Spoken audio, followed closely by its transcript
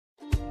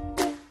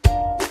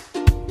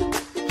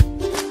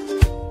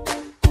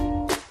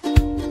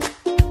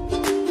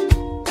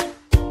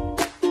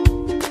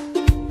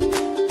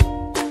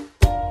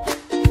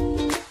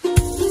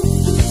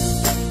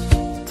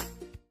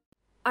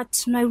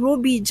at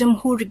Nairobi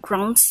Jamhuri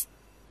Grounds,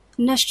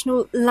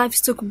 National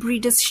Livestock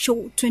Breeders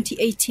Show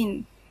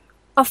 2018,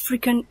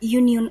 African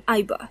Union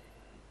IBA,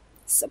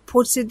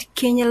 supported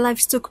Kenya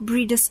Livestock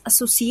Breeders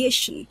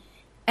Association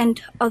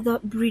and other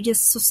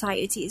breeders'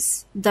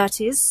 societies,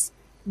 that is,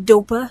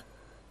 Dorper,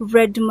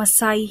 Red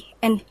Maasai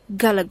and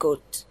Galla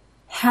goat,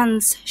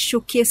 hence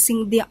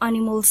showcasing their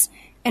animals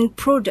and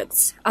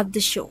products at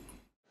the show.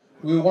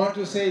 We want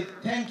to say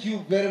thank you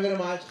very, very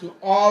much to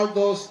all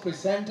those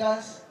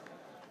presenters.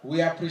 We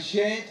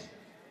appreciate.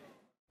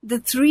 The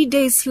 3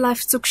 days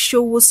livestock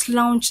show was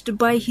launched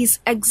by His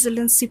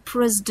Excellency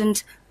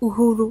President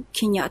Uhuru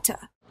Kenyatta.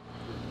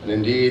 And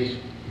indeed,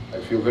 I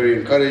feel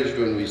very encouraged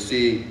when we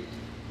see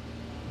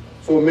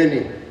so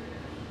many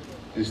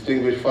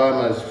distinguished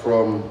farmers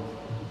from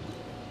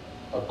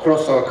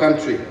across our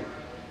country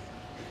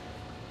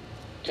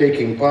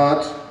taking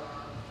part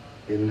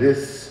in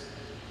this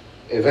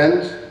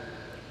event.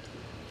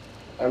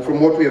 And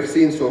from what we have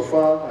seen so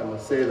far, I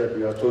must say that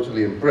we are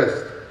totally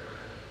impressed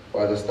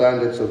by the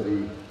standards of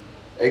the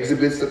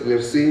exhibits that we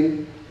have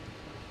seen,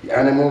 the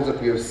animals that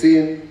we have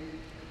seen,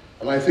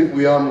 and I think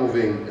we are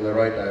moving in the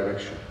right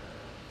direction.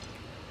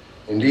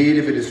 Indeed,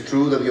 if it is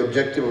true that the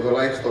objective of the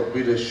Livestock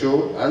Breeders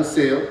Show and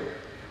Sale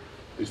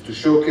is to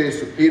showcase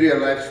superior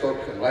livestock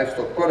and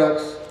livestock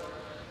products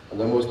and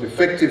the most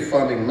effective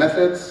farming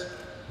methods,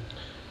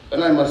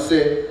 then I must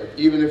say that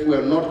even if we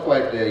are not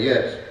quite there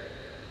yet,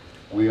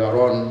 we are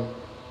on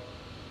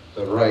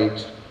the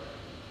right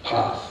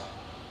path.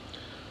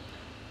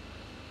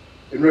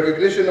 In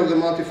recognition of the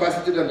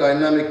multifaceted and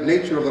dynamic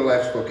nature of the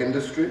livestock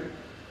industry,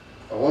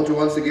 I want to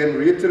once again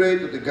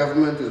reiterate that the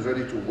government is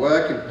ready to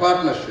work in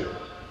partnership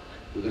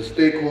with the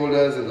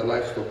stakeholders in the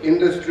livestock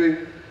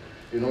industry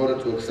in order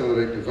to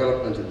accelerate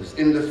development in this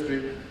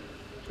industry,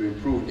 to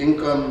improve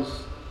incomes,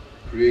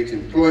 create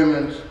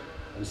employment,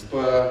 and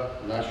spur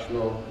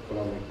national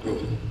economic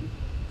growth.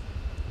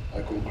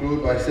 I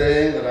conclude by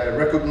saying that I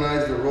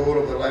recognize the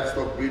role of the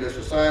Livestock Breeder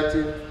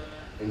Society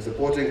in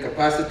supporting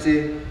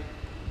capacity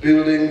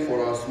building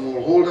for our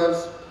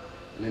smallholders,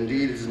 and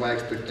indeed it is my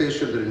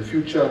expectation that in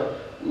future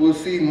we will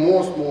see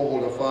more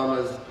smallholder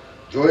farmers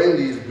join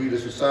these breeder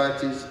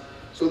societies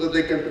so that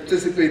they can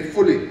participate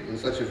fully in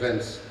such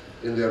events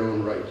in their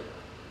own right.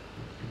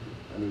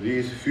 And with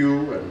these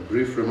few and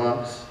brief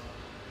remarks,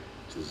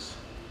 it is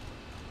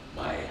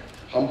my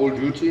humble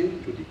duty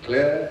to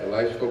declare the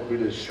Livestock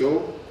Breeders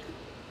Show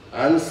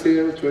and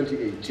Sale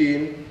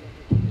 2018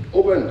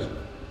 opened.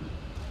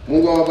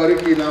 Mungu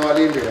awabariki na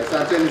walinde.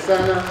 Asanteni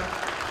sana.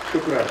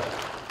 Shukran.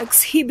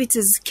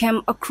 Exhibitors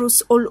came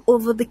across all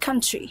over the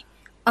country,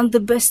 and the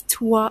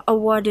best were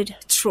awarded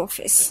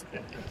trophies.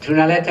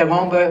 Tunaleta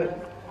ng'ombe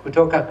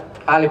kutoka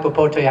pale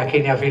popote ya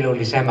Kenya vile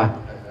ulisema.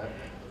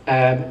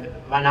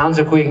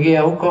 Wanaanza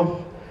kuingia huko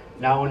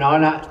na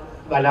unaona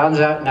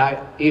wanaanza na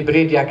hii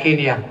breed ya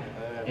Kenya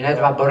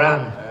inaitwa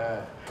Boran.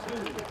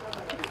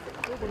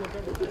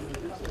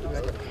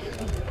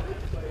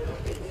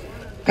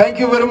 Thank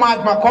you very much.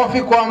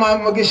 Makofi kwa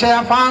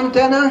Magishaya Farm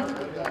tena.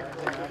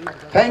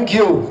 Thank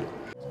you.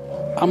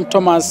 I'm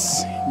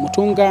Thomas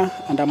Mutunga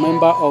and a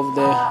member of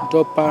the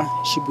Dorper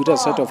Sheep Breeder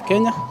Society of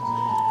Kenya,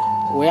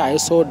 where I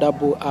also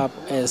double up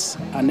as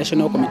a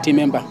national committee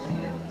member.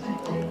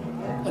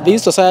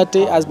 This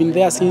society has been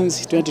there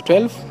since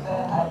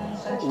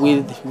 2012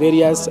 with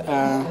various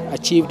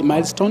achieved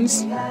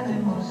milestones.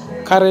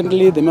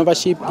 Currently the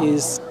membership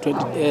is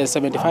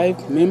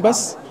 75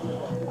 members,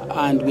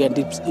 and we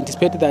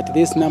anticipate that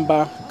this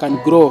number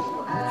can grow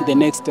in the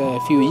next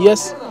few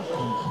years.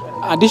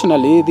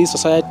 Additionally, this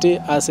society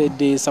has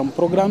some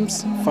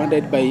programs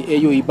funded by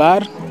AU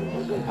IBAR,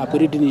 a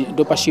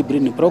Dorper Sheep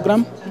Breeding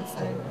Program,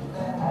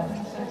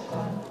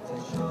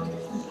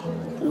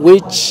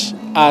 which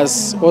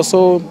has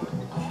also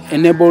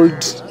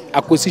enabled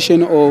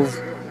acquisition of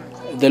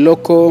the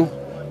local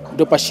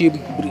Dorper Sheep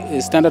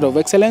standard of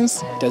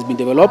excellence. It has been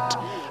developed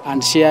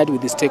and shared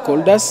with the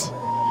stakeholders.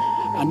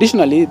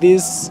 Additionally,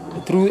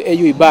 through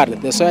AU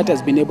IBAR, the society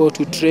has been able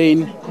to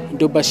train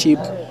Dorper Sheep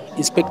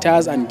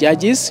inspectors and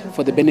judges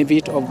for the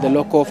benefit of the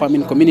local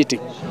farming community.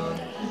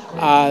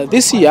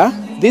 This year,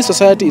 this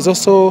society is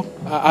also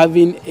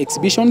having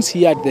exhibitions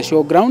here at the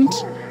showground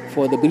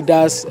for the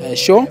Breeders'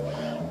 Show,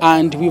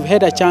 and we've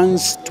had a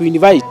chance to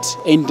invite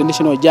an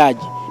international judge,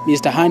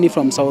 Mr. Hani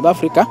from South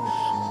Africa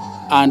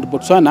and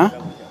Botswana,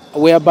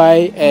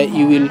 whereby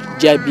he will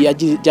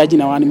be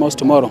judging our animals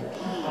tomorrow.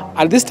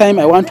 At this time,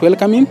 I want to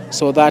welcome him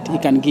so that he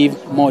can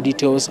give more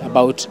details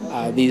about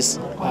this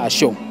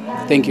show.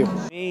 Thank you.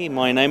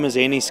 My name is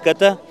Henny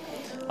Skutter.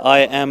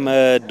 I am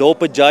a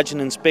Dorper judge and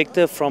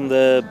inspector from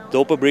the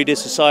Dorper Breeder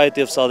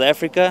Society of South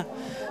Africa.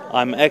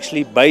 I'm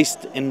actually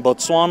based in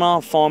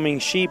Botswana, farming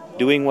sheep,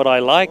 doing what I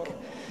like.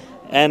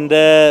 And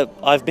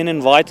I've been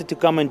invited to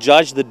come and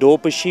judge the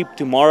Dorper sheep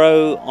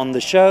tomorrow on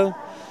the show.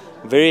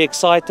 Very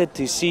excited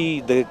to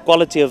see the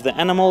quality of the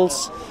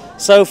animals.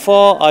 So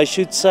far, I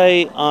should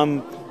say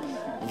I'm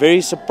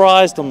very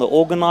surprised on the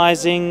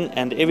organizing,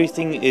 and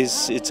everything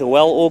it's a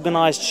well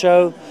organized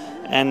show.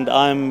 and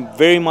I'm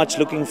very much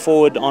looking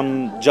forward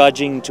on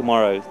judging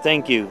tomorrow.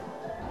 Thank you.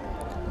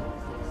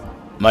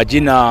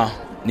 Majina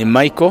ni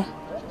Michael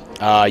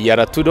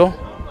Yaratudo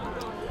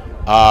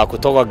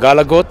kutoka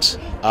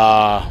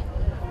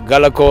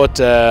Galla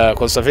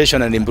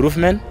Conservation and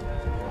Improvement.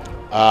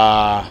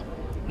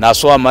 Na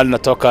aswa mahali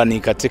natoka ni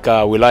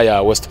katika wilaya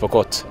ya West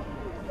Pokot.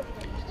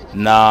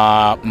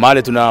 Na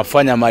mahali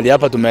tunafanya mahali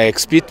hapa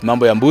tume-export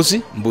mambo ya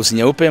mbuzi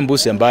nyeupe,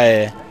 mbuzi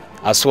ambaye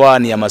aswa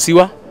ni ya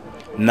maziwa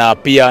na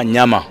pia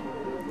nyama.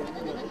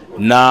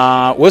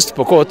 Na West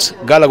Pokot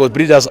Galla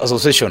Breeders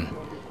Association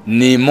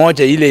ni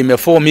moja ile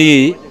imeform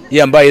hii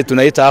ambaye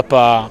tunaita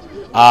hapa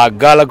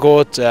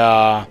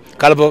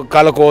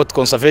Galla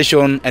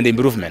Conservation and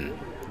Improvement.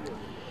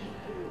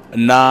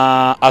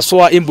 Na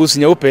aswa imbuzi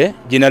nyeupe,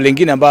 jina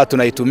lingine ambayo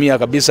tunaitumia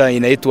kabisa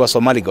inaitwa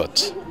Somali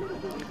goat.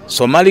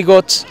 Somali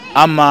goat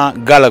ama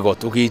Galla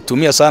goat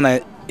ukiitumia sana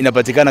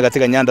inapatikana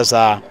katika nyanda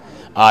za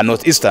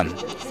northeastern.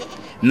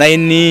 Na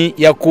ni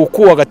ya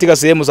kukua katika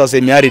sehemu za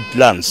semi-arid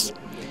lands.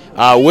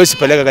 Uwezi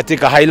peleka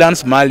katika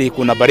highlands mahali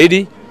kuna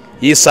baridi.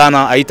 Hii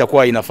sana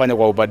haitakuwa inafanya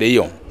kwa upande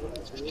hiyo.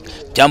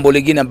 Jambo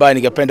lingine ambayo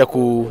ningependa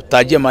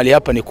kutajia mahali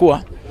hapa ni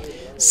kuwa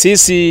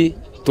sisi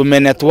tume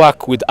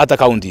network with other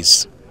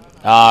counties.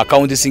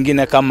 Counties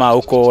zingine kama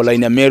huko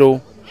Lainyamero,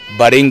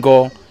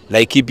 Baringo,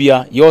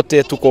 Laikipia,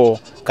 yote tuko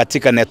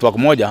katika network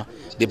moja.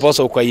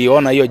 Ndiposa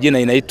ukaiona hiyo jina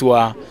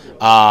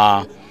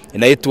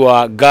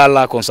inaitwa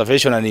Galla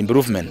Conservation and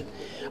Improvement.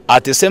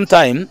 At the same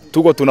time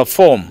tuko tuna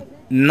form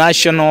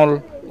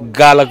National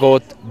Galla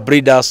Goat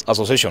Breeders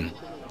Association.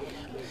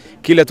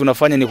 Kile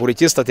tunafanya ni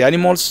kuregister the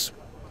animals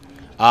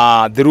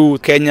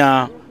through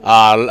Kenya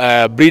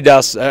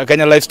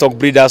Kenya Livestock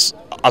Breeders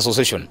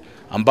Association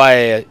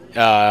ambaye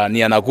ni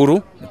ya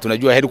Nakuru.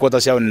 Tunajua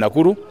headquarters yao ni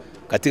Nakuru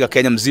katika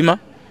Kenya mzima.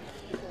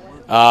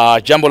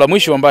 Jambo la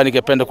mwisho ambayo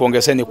ningependa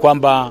kuongezea ni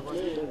kwamba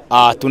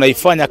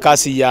tunaifanya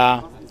kazi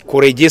ya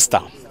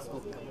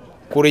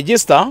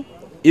kuregister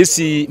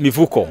hizi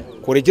mifuko.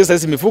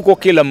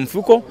 Kila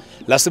mfuko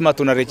lazima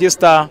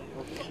tunaregister,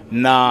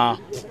 na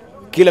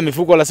kila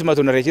mifuko lazima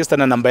tunaregister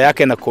na namba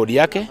yake na kodi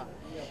yake,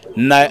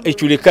 na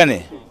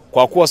ijulikane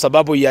kwa kuwa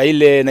sababu ya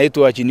ile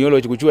inaitwa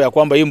genealogy, kujua ya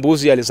kwamba hii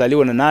mbuzi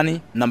alizaliwa na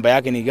nani, namba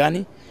yake ni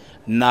gani,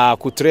 na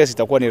kutrace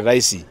itakuwa ni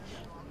rahisi.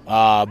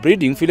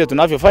 Breeding vile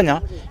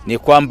tunavyofanya ni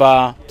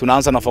kwamba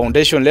tunaanza na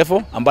foundation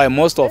level ambaye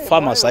most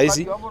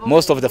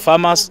of the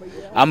farmers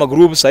ama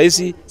groups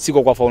saizi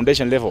siko kwa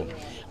foundation level.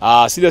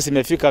 Sile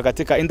zimefika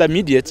katika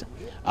intermediate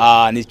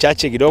ni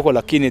chache kidogo,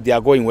 lakini they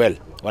are going well,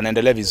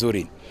 wanaendelea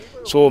vizuri.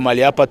 So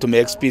mali hapa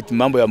tume-export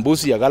mambo ya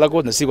mbuzi ya Galla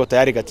goat na siko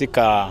tayari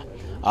katika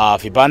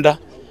vibanda.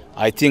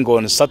 I think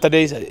on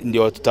Saturday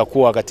ndio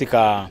tutakuwa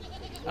katika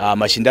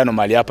mashindano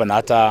mali hapa, na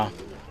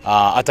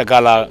hata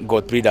Galla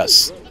Goat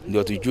Breeders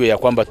ndio tujue ya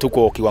kwamba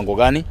tuko kiwango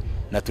gani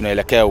na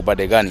tunaelekea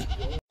upande gani.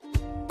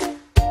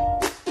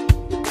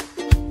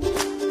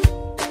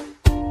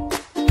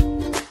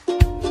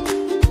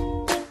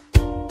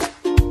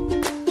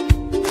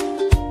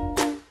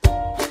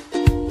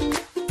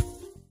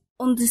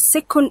 On the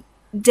second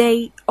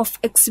day of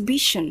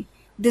exhibition,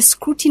 the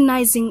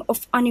scrutinizing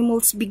of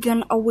animals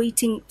began,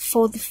 awaiting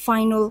for the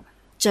final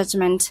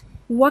judgment.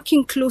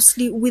 Working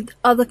closely with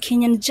other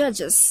Kenyan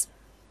judges,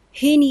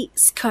 Henny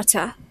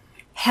Scatter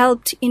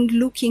helped in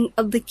looking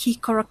at the key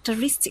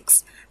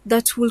characteristics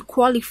that will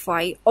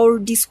qualify or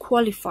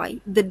disqualify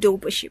the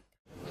Dorper sheep.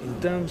 In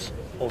terms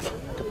of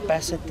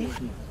capacity,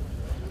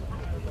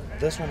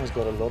 this one has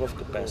got a lot of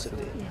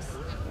capacity. Yes.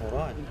 All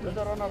right.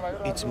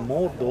 It's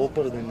more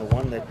Dorper than the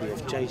one that we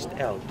have chased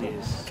out.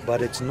 Yes.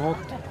 But it's not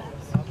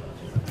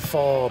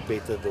far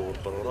better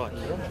Dorper, all right.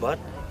 But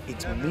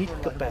its meat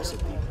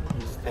capacity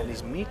and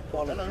its meat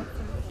quality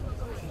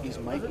is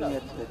making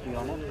it that we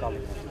are not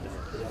culling it.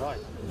 Right.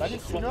 But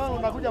if using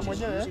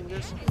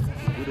this,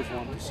 we would have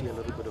wanted to see a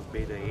little bit of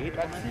better head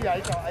on it,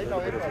 a little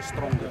bit of a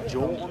stronger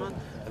jaw on it,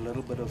 a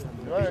little bit of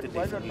better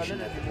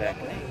definition at the back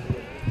end.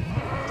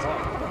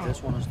 Right. But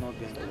this one is not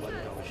going to win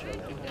our show. If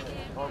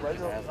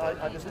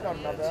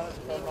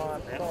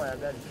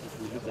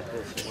we look at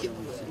this, what do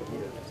we see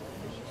here?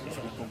 If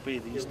we compare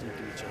these two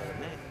to each other,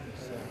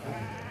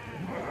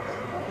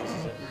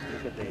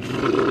 look at that.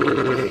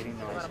 Very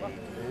nice head.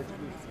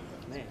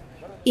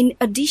 In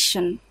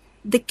addition,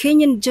 the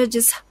Kenyan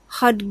judges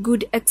had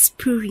good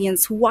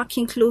experience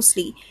working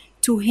closely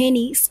to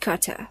Henny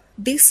Scatter.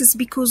 This is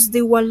because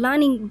they were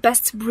learning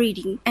best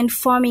breeding and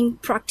farming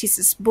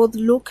practices both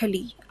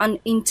locally and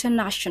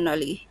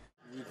internationally.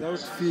 Without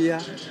fear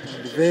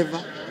and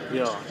favor.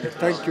 Yeah.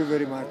 Thank you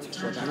very much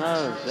for that.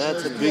 No,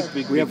 that's a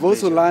big We have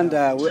also learned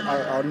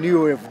our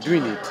new way of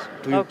doing it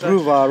to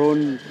improve our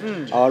own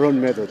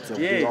methods,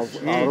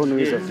 our own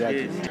ways of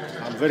judging.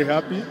 I'm very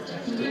happy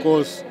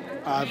because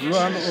I've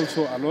learned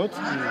also a lot,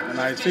 and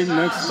I think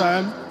next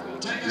time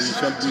we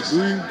shall be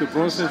doing the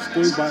process,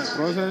 going by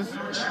process,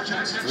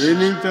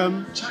 training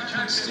them,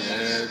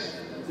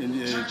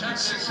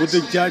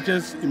 putting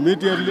judges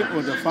immediately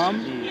on the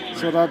farm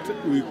so that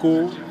we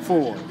go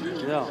forward.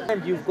 Yeah.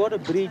 And you've got a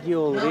breed here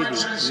already.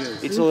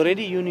 Yes. It's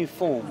already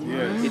uniform.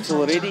 Yes. It's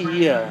already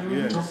here.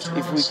 Yes.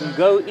 If we can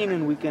go in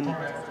and we can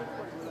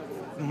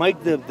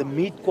make the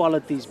meat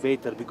qualities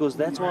better, because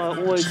that's why I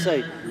always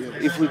say,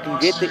 if we can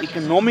get the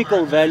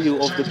economical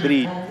value of the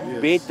breed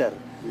better,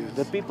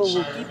 the people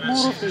will keep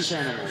more of these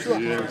animals.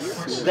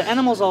 Yes. The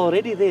animals are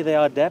already there, they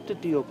are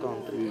adapted to your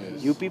country.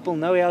 Yes. You people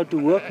know how to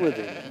work with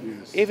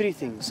them,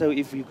 everything. So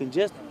if you can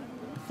just,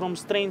 from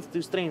strength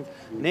to strength,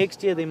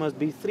 next year there must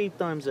be 4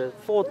 times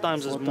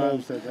as more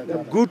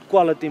good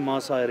quality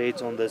Maasai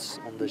Reds on this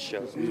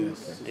show.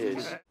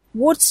 Yes.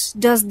 What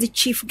does the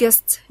chief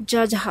guest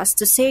judge has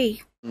to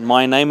say?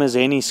 My name is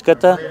Henny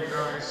Skitter.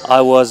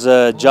 I was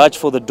a judge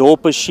for the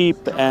Dorper Sheep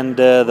and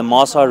the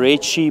Maasai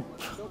Red Sheep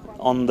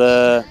on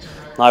the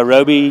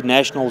Nairobi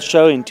National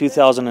Show in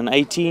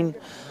 2018.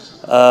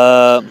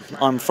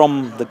 I'm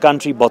from the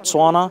country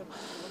Botswana.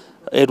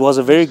 It was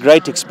a very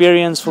great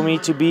experience for me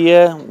to be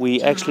here.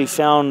 We actually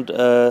found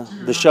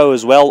the show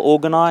is well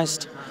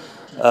organized.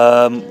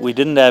 We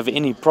didn't have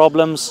any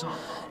problems.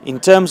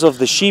 In terms of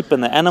the sheep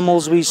and the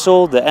animals we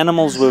saw, the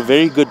animals were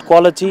very good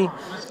quality.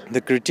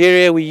 The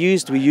criteria we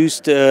used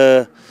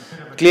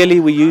clearly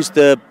we used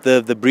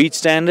the breed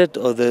standard,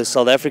 or the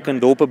South African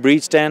Dorper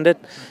breed standard,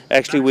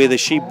 actually where the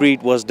sheep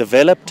breed was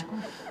developed.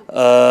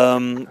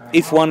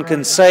 If one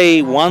can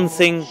say one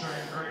thing,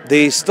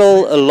 there's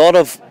still a lot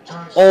of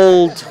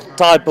old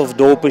type of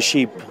Dorper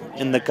sheep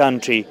in the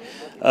country.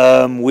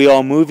 We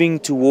are moving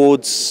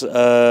towards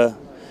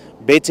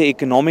better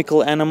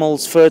economical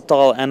animals,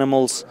 fertile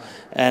animals,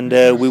 and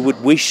we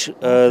would wish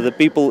the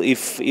people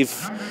if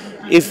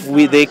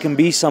there can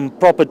be some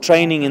proper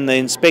training in the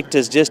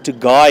inspectors just to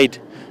guide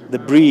the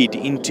breed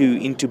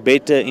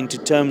into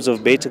terms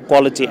of better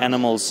quality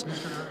animals.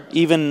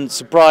 Even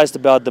surprised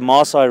about the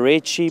Maasai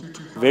Red Sheep,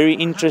 very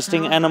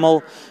interesting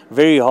animal,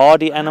 very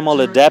hardy animal,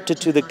 adapted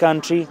to the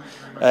country,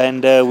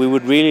 and we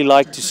would really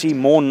like to see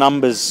more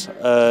numbers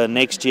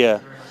next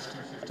year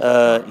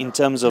in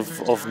terms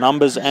of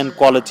numbers and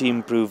quality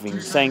improving.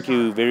 Thank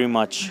you very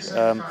much.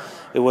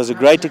 It was a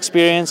great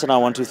experience, and I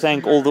want to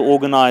thank all the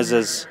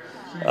organizers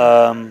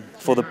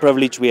for the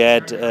privilege we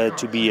had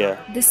to be here.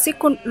 The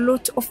second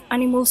lot of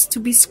animals to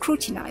be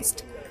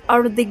scrutinized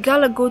are the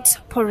Galla goats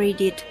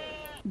paraded.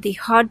 They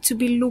had to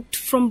be looked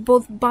from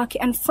both back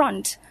and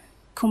front,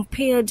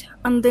 compared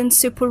and then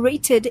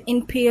separated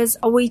in pairs,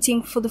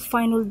 awaiting for the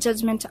final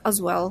judgment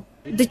as well.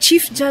 The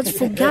chief judge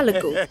for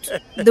Galla goat,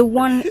 the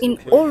one in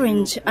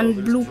orange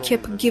and blue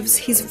cap, gives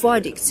his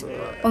verdict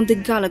on the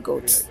Galla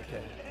goats.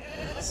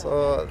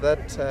 So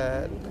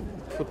that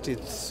put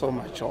it so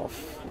much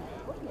off.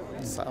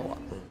 Sour.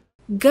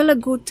 Galla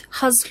goat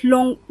has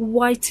long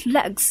white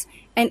legs,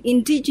 an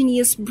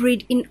indigenous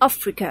breed in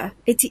Africa.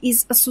 It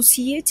is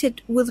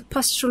associated with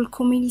pastoral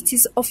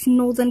communities of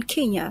northern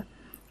Kenya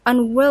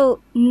and well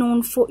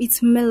known for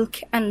its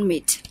milk and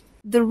meat.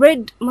 The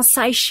Red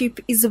Maasai Sheep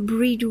is a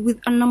breed with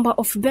a number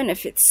of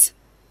benefits: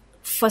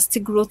 faster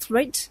growth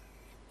rate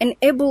and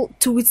able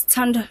to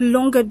withstand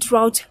longer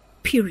drought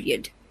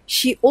period.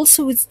 She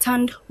also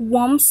withstands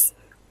worms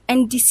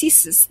and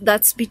diseases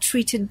that be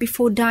treated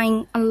before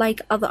dying,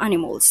 unlike other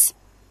animals.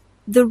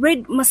 The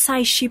Red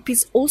Maasai Sheep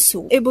is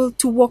also able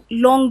to walk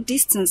long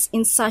distance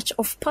in search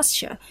of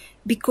pasture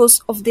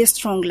because of their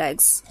strong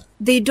legs.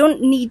 They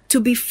don't need to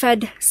be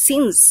fed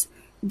since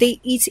they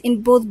eat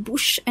in both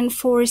bush and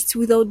forest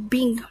without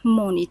being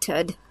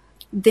monitored.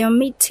 Their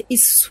meat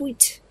is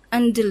sweet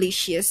and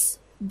delicious.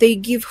 They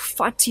give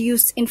fat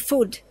used in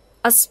food,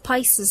 as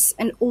spices,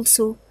 and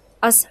also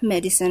as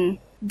medicine.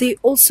 They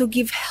also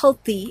give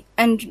healthy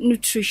and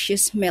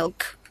nutritious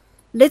milk.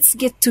 Let's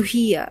get to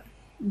hear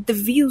the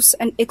views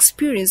and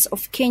experience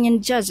of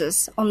Kenyan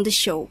judges on the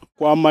show.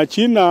 Kwa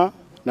majina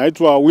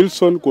naitwa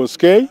Wilson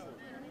Koskei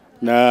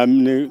na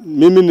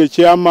mimi ni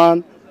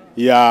chairman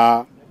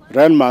ya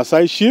Red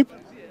Maasai Sheep.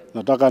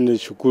 Nataka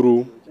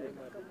nishukuru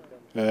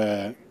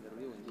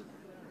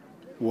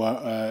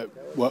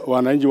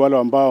wananchi wale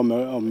ambao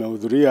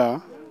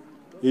wamehudhuria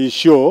hii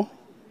show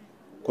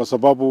kwa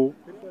sababu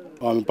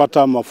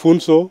wamepata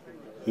mafunzo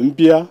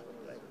mpya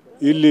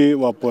ili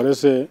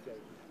waporeshe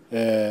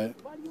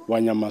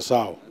wanyama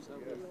zao.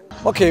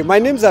 Okay, my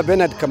name is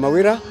Bernard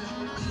Kamawira.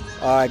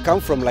 I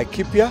come from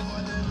Laikipia.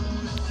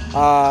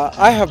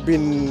 I have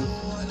been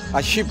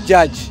a sheep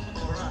judge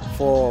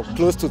for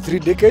close to 3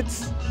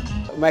 decades.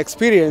 My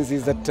experience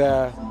is that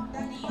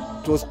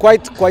it was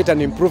quite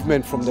an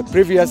improvement from the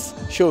previous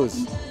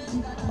shows.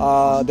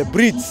 The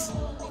breeds,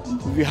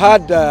 we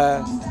had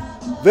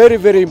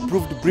very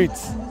improved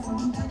breeds,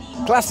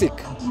 classic,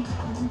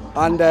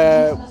 and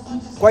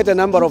quite a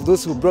number of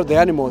those who brought the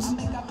animals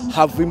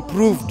have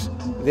improved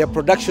their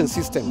production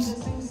systems.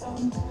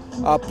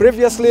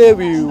 Previously,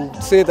 we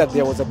would say that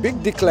there was a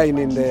big decline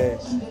in the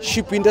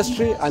sheep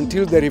industry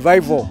until the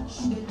revival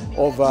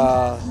of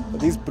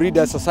these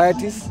breeder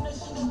societies,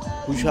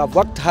 which have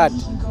worked hard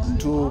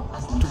to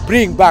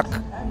bring back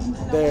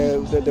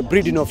the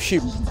breeding of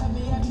sheep,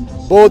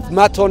 both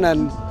mutton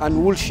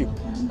and wool sheep.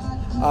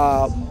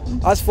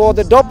 As for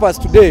the Dorpers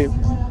today,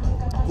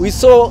 we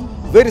saw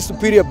very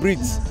superior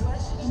breeds.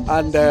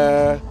 And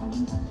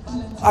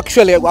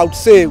actually, I would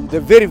say the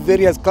very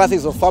various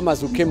classes of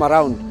farmers who came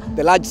around,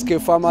 the large-scale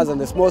farmers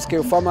and the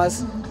small-scale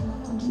farmers,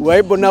 were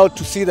able now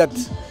to see that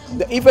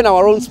even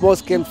our own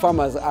small-scale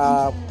farmers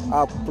are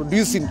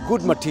producing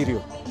good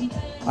material.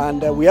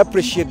 And we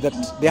appreciate that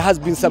there has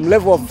been some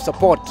level of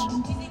support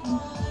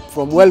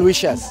from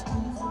well-wishers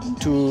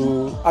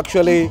to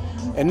actually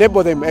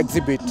enable them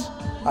exhibit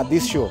at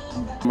this show.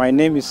 My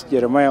name is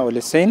Jeremiah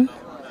Olesein,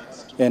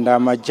 and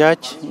I'm a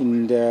judge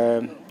in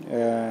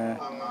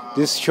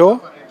this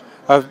show.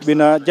 I've been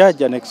a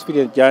judge, an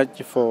experienced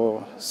judge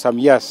for some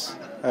years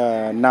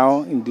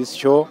now in this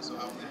show,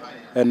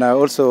 and I'm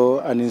also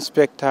an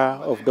inspector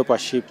of Dorper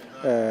Sheep,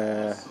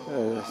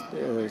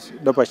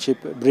 Dorper Sheep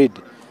breed.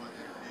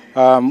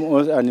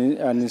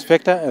 An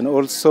inspector, and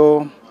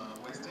also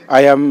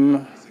I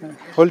am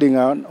holding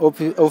an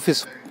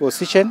office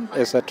position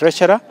as a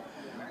treasurer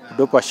of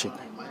Dorper Sheep.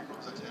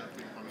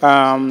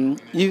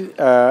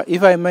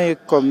 If I may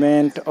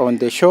comment on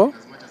the show,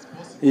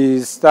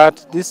 is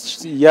that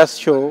this year's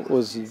show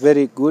was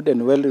very good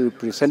and well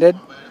represented.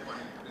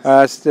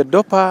 As the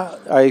Dorper,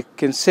 I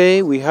can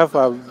say we have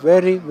a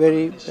very,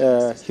 very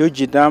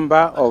huge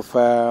number of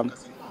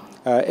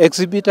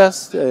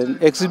exhibitors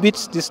and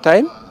exhibits this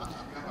time.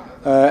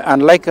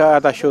 Unlike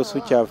other shows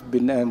which have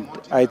been, and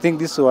I think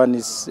this one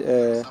is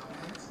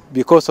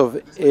because of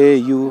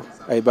AU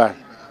IBAR,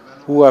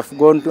 who have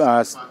gone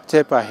a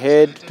step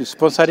ahead to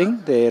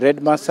sponsoring the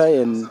Red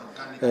Maasai and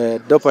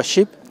Dorper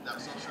Sheep.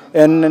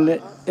 And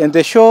in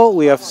the show,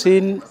 we have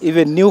seen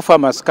even new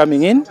farmers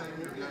coming in,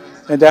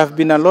 and there have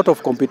been a lot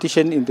of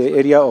competition in the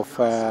area of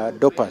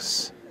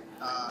Dorpers.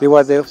 They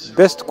were the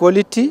best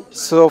quality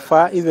so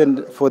far,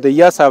 even for the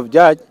years I've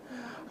judged.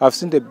 I've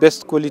seen the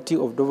best quality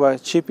of Dorper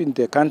sheep in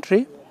the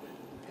country,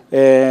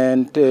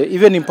 and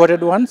even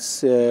imported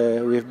ones.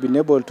 We've been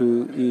able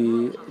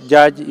to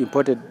judge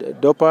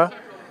imported Dorper,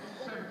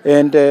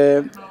 and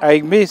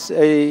I may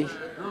say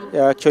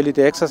actually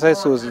the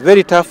exercise was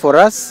very tough for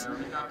us.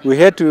 We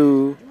had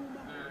to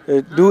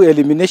do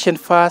elimination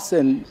first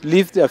and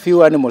leave a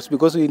few animals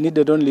because we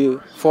needed only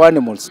 4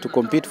 animals to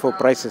compete for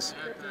prizes.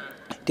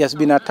 It has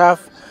been a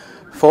tough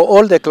for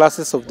all the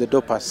classes of the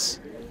Dorpers.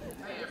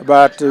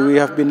 But we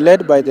have been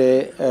led by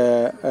the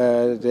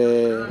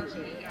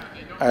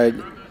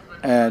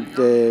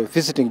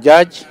visiting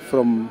judge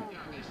from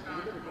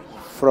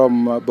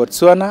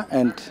Botswana,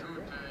 and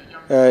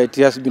it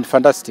has been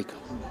fantastic.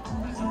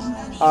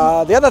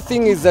 The other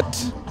thing is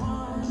that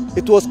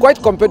it was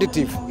quite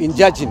competitive in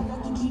judging.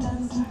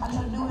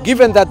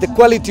 Given that the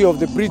quality of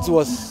the breeds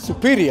was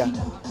superior,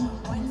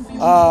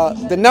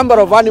 the number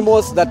of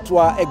animals that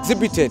were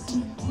exhibited,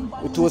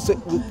 it was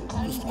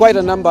quite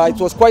a number.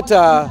 It was quite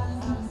a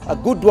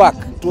good work.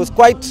 It was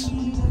quite,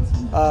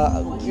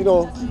 you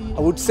know, I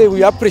would say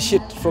we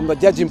appreciate from the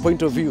judging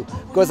point of view,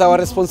 because our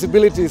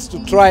responsibility is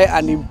to try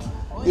and,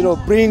 you know,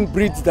 bring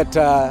breeds that,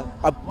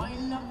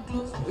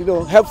 you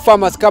know, help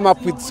farmers come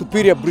up with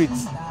superior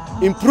breeds,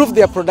 improve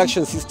their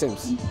production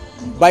systems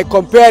by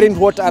comparing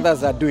what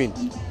others are doing.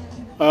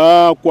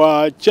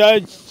 Kwa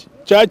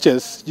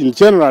churches in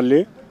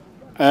generally,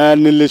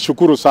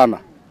 nilishukuru sana.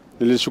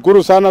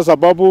 Nilishukuru sana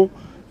sababu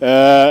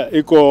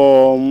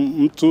iko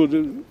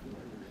mtu,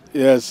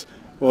 yes,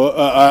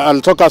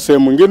 alitoka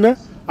sehemu mwingine,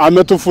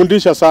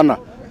 ametufundisha sana,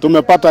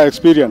 tumepata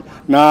experience,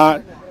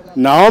 na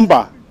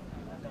naomba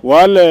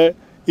wale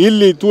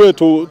ili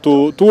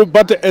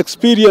tupate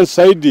experience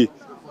zaidi,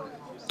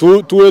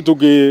 tuwe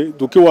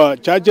tukiwa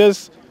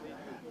churches,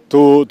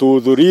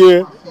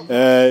 tuhudhurie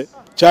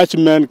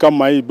churchmen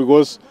kama hii,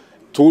 because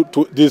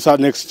this is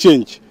an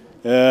exchange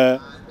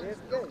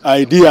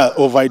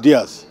of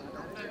ideas.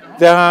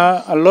 There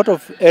are a lot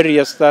of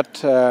areas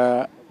that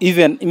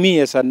even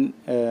me as a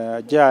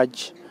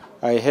judge,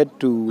 I had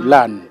to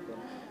learn,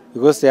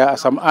 because there are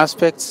some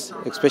aspects,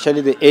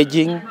 especially the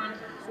aging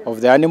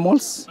of the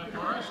animals.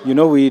 You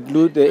know, we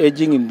do the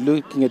aging in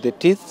looking at the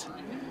teeth,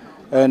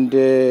 and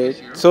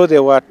so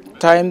there were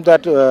times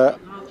that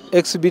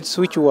exhibits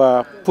which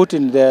were put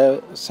in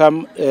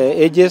some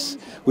ages,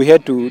 we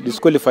had to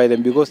disqualify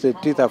them because the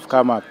teeth have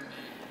come up.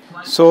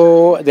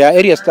 So there are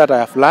areas that I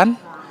have learned,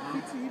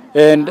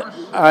 and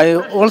I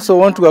also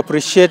want to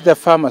appreciate the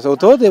farmers.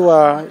 Although they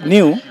were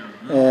new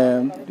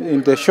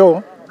in the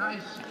show,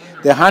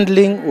 the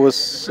handling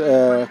was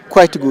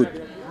quite good.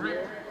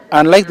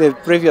 Unlike the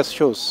previous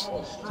shows,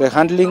 the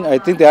handling, I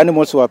think the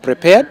animals were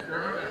prepared.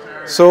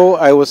 So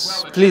I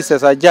was pleased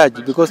as a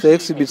judge because the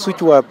exhibits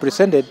which were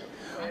presented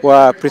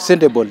were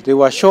presentable. They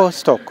were show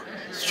stock,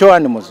 show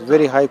animals,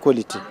 very high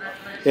quality.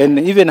 And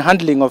even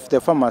handling of the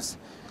farmers,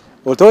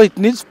 although it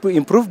needs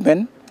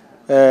improvement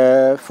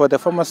for the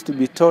farmers to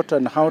be taught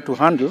on how to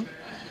handle,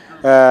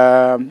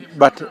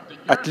 but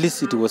at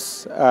least it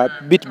was a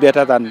bit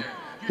better than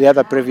the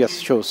other previous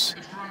shows.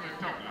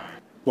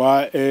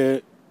 Kwa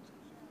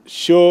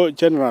show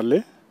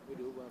generally,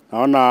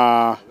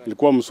 naona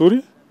ilikuwa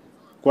mzuri,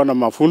 kwa na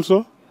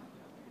mafunzo,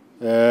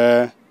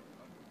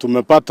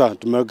 tumepata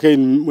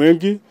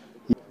wengi.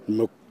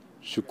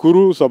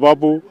 Nimeshukuru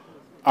sababu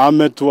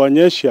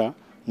ametuonyesha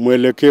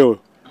mwelekeo.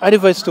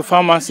 Advice to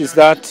farmers is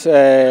that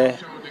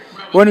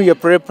when we are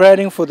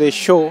preparing for the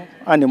show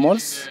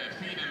animals,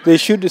 they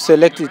should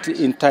select it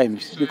in time,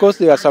 because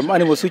there are some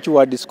animals which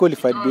were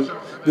disqualified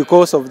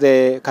because of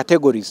the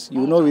categories.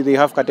 You know, they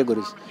have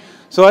categories.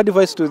 So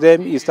advice to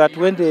them is that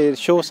when the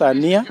shows are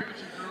near,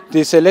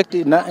 they select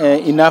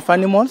enough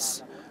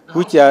animals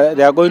which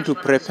they are going to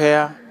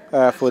prepare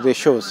for the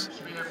shows.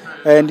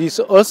 And it's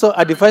also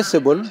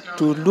advisable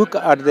to look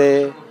at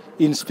the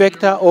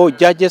inspector or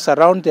judges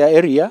around their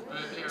area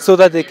so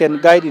that they can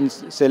guide in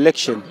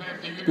selection.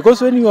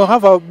 Because when you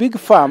have a big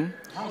farm,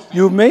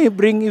 you may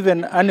bring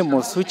even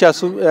animals which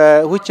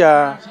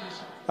are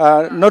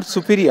not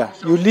superior.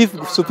 You leave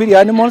superior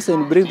animals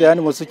and bring the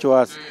animals which are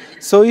worse.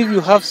 So if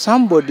you have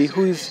somebody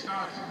who is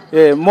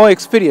more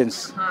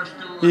experienced,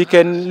 he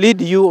can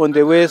lead you on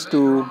the ways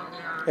to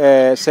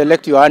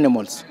select your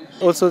animals.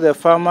 Also, the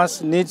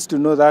farmers needs to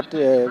know that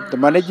the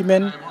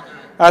management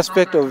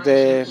aspect of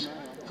the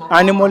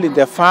animal in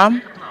the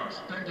farm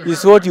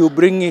is what you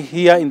bring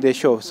here in the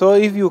show. So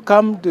if you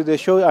come to the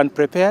show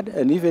unprepared,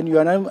 and even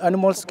your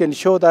animals can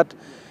show that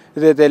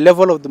the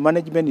level of the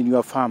management in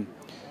your farm.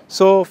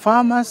 So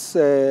farmers,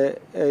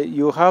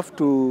 you have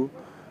to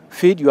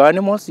feed your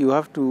animals, you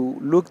have to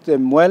look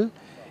them well,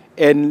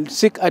 and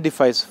seek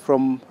advice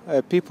from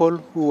people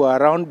who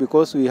are around,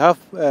 because we have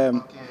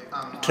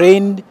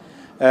trained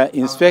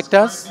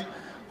inspectors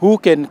who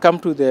can come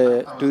to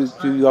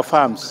your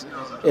farms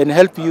and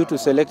help you to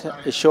select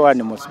show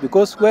animals.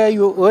 Because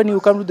when you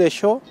come to the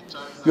show,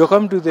 you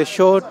come to the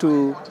show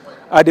to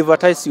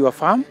advertise your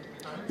farm.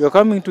 You're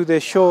coming to the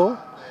show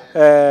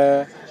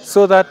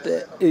so that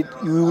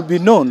you will be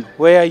known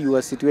where you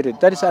are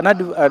situated. That is an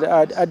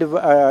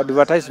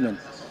advertisement.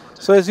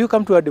 So as you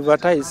come to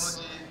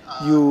advertise,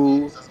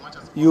 you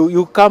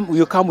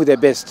come with the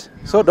best.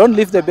 So don't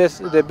leave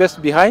the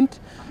best behind.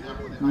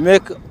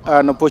 Make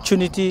an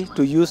opportunity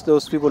to use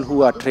those people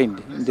who are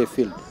trained in the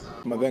field.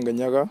 Madenga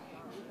Nyaga,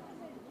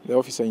 the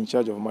officer in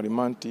charge of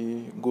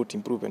Marimanti Goat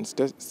Improvement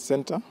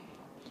Center,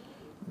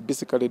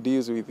 basically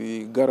deals with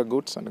the Galla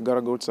goats, and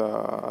Galla goats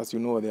are, as you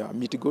know, they are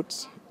meat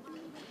goats,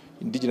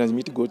 indigenous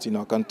meat goats in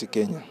our country,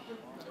 Kenya.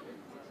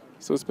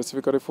 So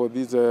specifically for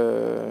this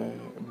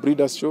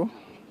breeders show,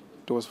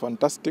 it was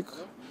fantastic.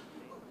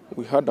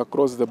 We had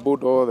across the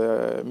board all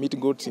the meat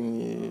goats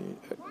in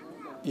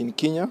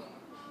Kenya,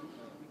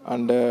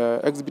 and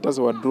exhibitors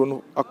were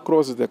drawn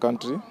across the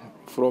country,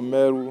 from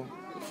Meru,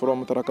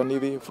 from Tharaka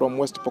Nithi, from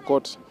West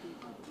Pokot.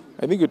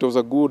 I think it was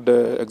a good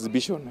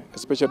exhibition,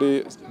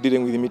 especially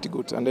dealing with the meat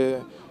goats.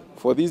 And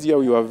for this year,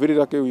 we were very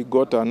lucky. We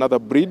got another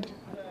breed,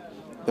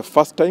 the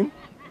first time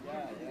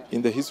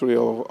in the history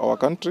of our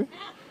country.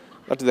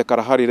 That is the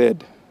Kalahari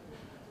Red,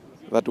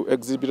 that was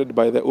exhibited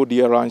by the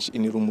ODA Ranch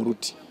in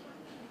Rumuruti.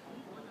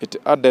 It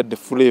added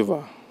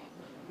flavor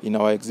in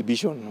our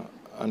exhibition,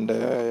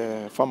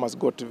 and farmers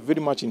got very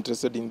much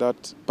interested in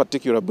that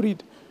particular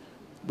breed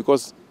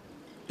because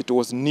it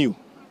was new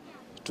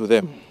to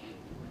them.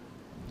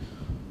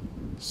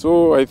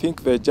 So I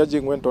think the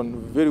judging went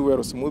on very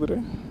well,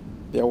 smoothly.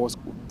 There was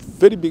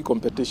very big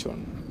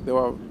competition. There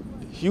were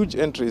huge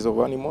entries of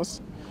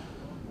animals.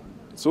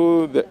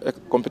 So the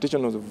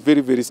competition was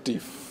very, very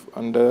stiff,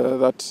 and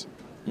that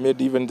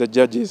made even the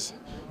judges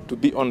to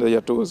be on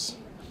their toes.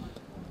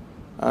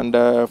 And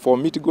for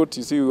meat goat,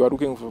 you see, we are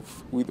looking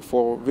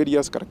for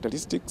various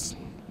characteristics: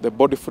 the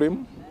body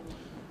frame,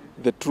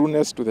 the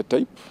trueness to the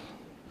type,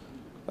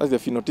 that's the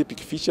phenotypic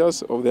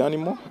features of the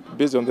animal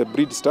based on the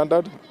breed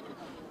standard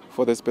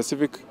for the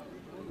specific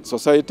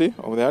society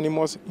of the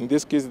animals. In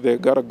this case, the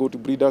Galla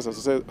Goat Breeders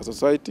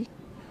Society.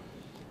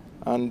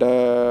 And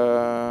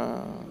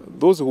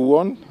those who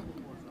won,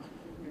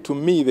 to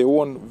me, they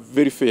won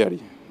very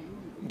fairly,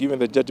 given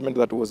the judgment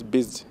that was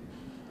based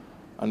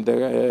on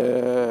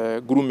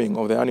the grooming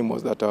of the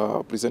animals that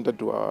are presented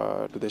to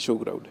the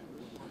showground.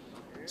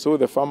 So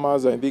the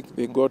farmers, I think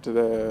they got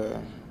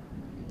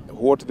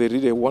what they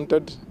really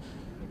wanted.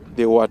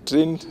 They were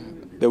trained,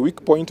 the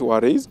weak points were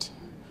raised.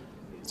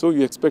 So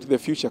you expect the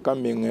future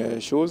coming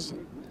shows,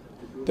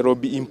 there will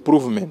be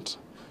improvement.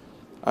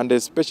 And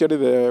especially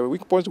the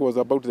weak point was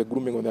about the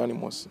grooming of the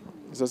animals.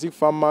 It's as if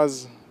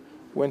farmers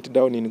went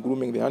down in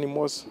grooming the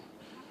animals.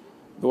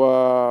 There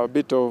were a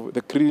bit of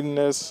the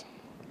cleanliness,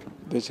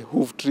 the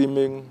hoof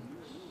trimming,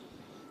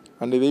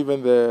 and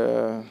even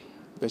the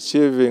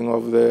shaving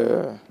of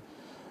the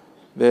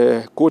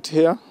coat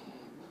hair.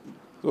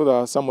 Those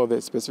are some of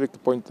the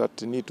specific points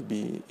that need to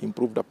be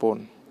improved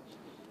upon.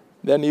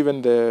 Then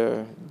even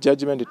the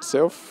judgment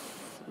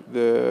itself,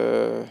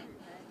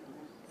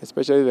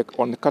 especially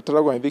on the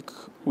catalog, I think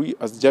we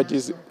as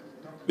judges,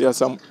 there are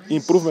some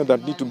improvements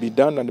that need to be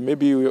done, and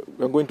maybe we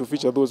are going to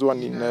feature those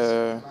one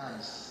in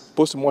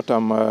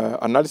post-mortem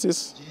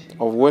analysis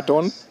of wet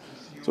on,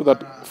 so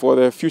that for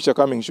the future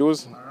coming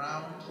shows,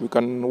 we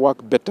can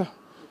work better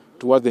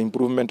towards the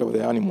improvement of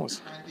the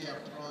animals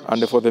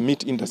and for the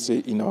meat industry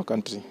in our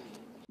country.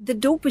 The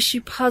Dorper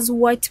sheep has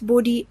white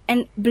body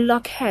and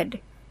black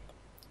head.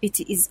 It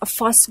is a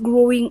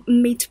fast-growing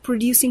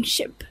meat-producing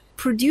sheep,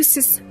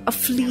 produces a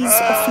fleece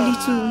of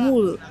little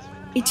wool.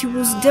 It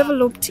was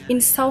developed in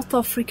South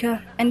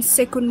Africa and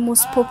second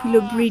most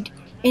popular breed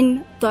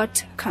in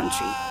that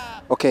country.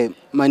 Okay,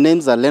 my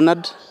name's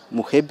Leonard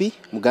Muhebi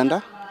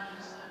Muganda.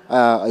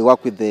 I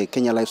work with the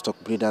Kenya Livestock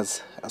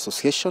Breeders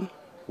Association,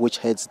 which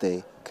heads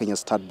the Kenya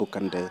Stat Book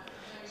and the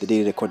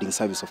Daily Recording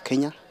Service of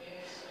Kenya.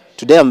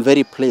 Today I'm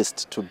very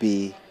pleased to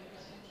be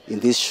in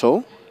this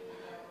show,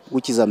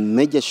 which is a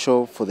major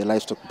show for the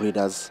livestock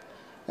breeders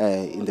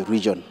in the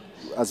region.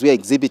 As we are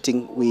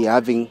exhibiting, we are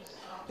having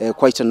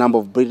quite a number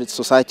of breeder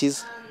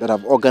societies that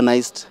have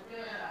organized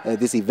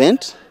this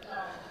event.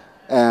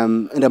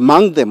 And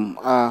among them,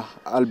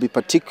 I'll be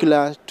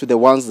particular to the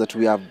ones that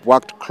we have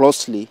worked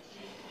closely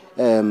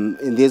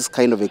in this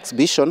kind of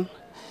exhibition,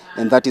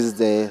 and that is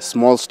the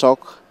small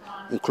stock,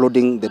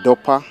 including the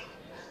Dorper,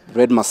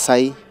 Red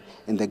Maasai,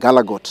 and the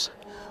Galla goat,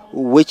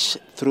 which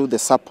through the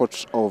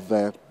support of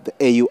the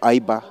AU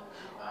IBA,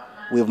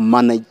 we've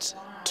managed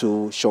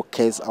to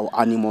showcase our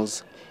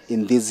animals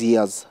in this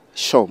year's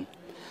show.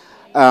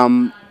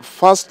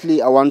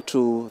 Firstly, I want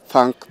to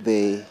thank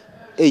the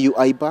AU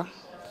IBA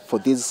for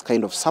this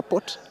kind of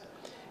support,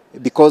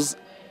 because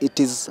it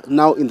is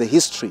now in the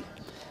history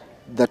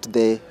that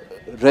the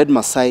Red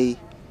Maasai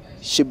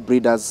Sheep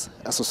Breeders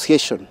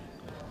Association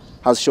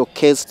has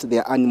showcased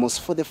their animals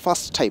for the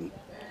first time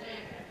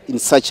in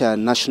such a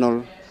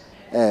national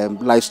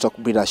livestock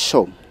breeder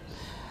show.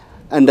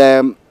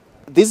 And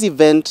this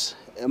event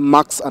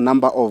marks a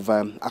number of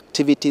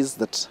activities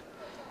that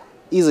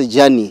is a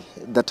journey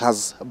that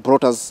has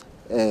brought us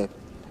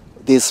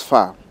this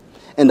far.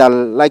 And I'd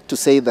like to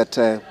say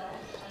that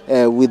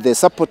with the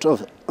support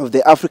of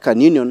the African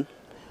Union,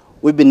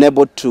 we've been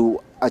able to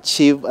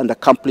achieve and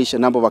accomplish a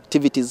number of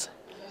activities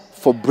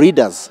for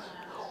breeders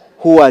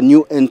who are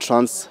new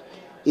entrants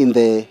in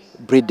the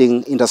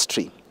breeding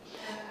industry.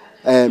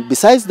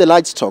 Besides the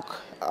livestock,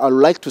 I would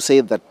like to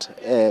say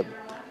that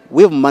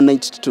we've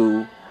managed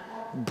to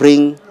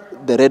bring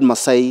the Red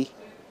Maasai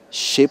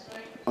sheep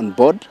on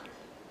board,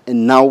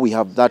 and now we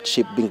have that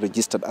sheep being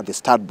registered at the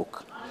stud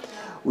book.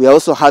 We are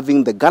also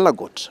having the Galla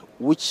goat,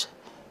 which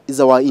is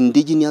our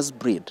indigenous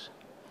breed,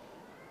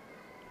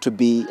 to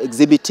be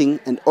exhibiting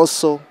and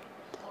also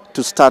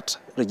to start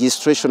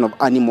registration of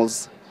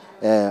animals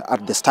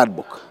at the stud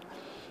book.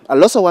 I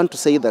also want to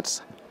say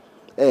that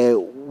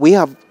we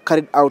have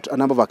carried out a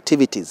number of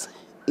activities,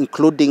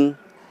 including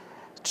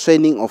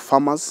training of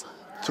farmers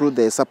through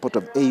the support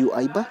of AU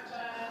IBA.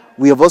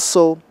 We have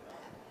also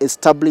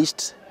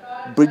established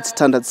breed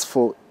standards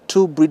for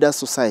 2 breeder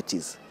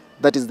societies,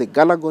 that is the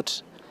Galla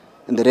goat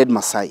and the Red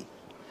Maasai.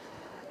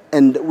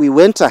 And we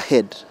went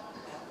ahead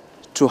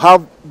to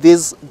have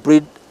this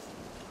breed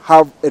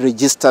have a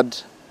registered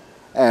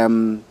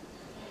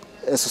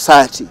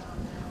society,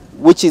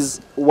 which is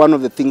one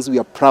of the things we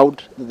are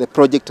proud that the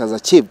project has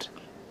achieved.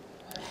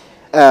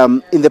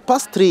 In the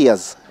past 3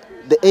 years,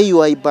 the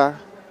AU IBA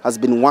has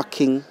been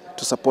working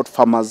to support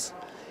farmers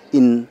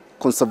in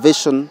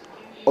conservation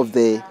of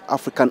the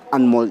African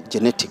animal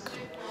genetic.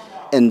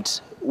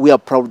 And we are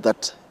proud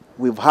that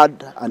we've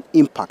had an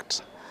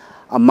impact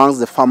amongst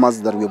the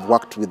farmers that we've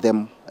worked with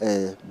them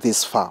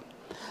this far.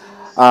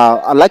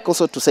 I'd like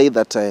also to say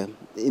that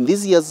in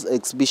this year's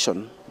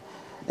exhibition,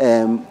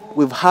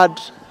 we've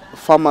had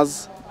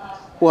farmers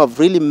who have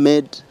really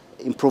made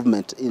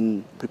improvement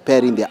in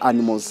preparing their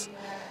animals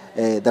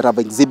that have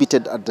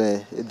exhibited at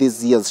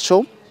this year's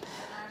show.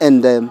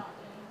 And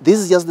this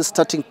is just the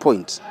starting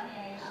point.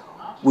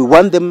 We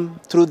want them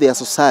through their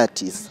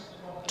societies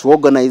to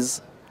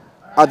organize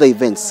other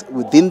events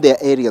within their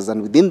areas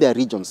and within their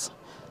regions,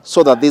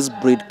 so that this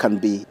breed can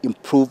be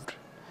improved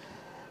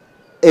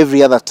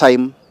every other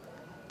time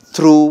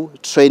through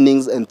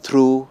trainings and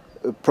through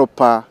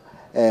proper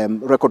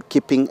record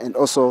keeping and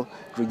also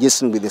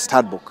registering with the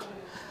stud book.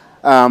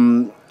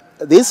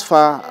 This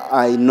far,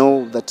 I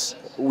know that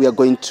we are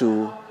going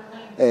to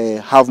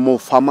have more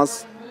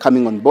farmers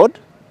coming on board.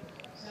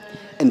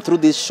 And through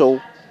this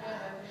show,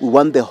 we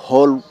want the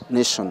whole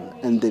nation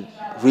and the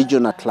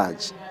region at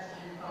large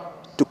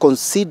to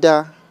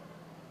consider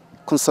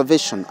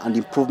conservation and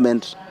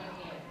improvement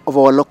of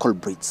our local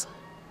breeds.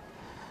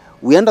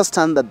 We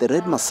understand that the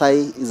Red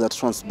Maasai is a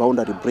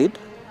transboundary breed.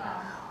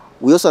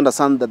 We also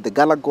understand that the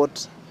Galla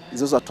goat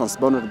is also a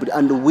transboundary breed,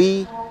 and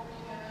we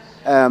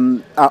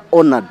are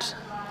honored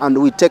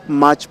and we take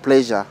much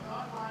pleasure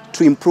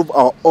to improve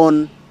our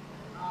own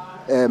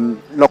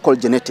local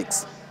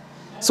genetics.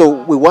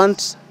 So we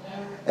want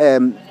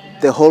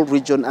the whole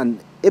region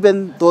and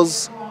even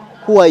those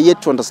who are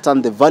yet to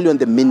understand the value and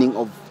the meaning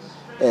of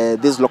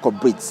these local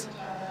breeds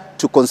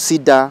to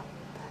consider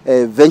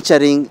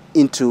venturing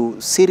into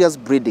serious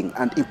breeding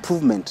and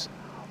improvement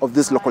of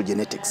these local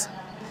genetics.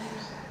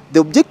 The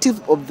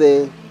objective of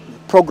the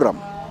program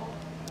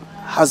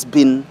has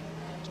been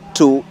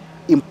to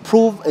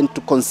improve and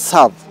to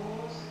conserve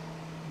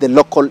the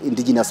local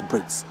indigenous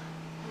breeds.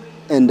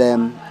 And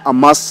I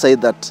must say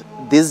that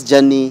this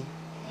journey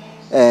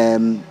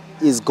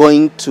is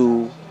going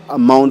to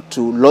amount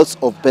to lots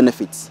of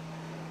benefits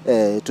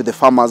to the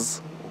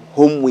farmers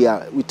whom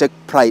we take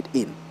pride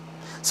in.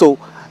 So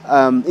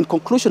in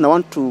conclusion, I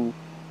want to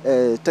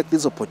take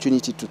this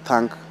opportunity to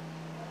thank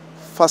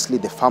firstly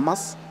the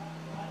farmers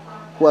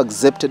who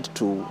accepted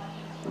to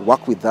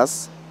work with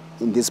us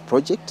in this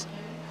project,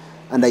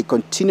 and I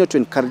continue to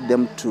encourage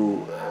them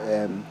to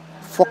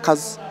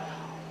focus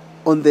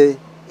on the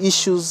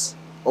issues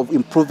of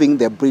improving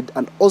their breed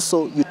and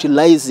also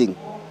utilizing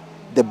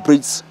the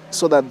breeds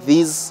so that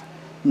this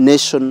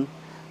nation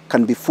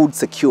can be food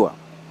secure.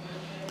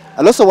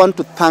 I also want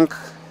to thank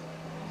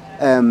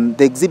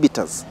the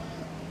exhibitors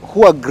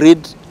who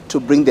agreed to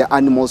bring their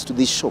animals to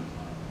this show.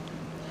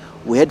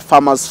 We had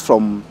farmers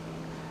from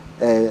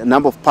a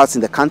number of parts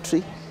in the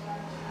country,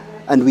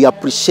 and we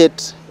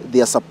appreciate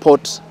their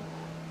support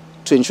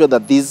to ensure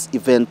that this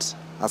event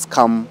has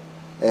come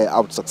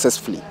out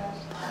successfully.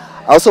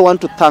 I also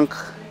want to thank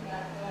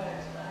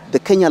the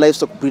Kenya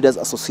Livestock Breeders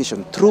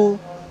Association through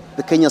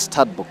the Kenya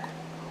Stud Book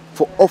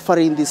for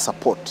offering this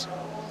support,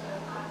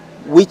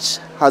 which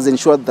has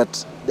ensured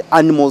that the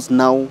animals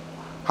now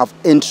have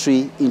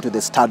entry into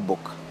the stud book.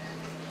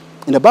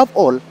 And above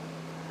all, I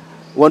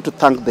want to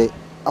thank the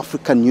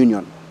African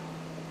Union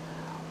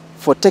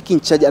for taking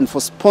charge and for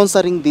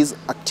sponsoring these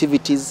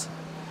activities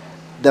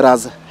that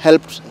has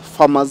helped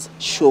farmers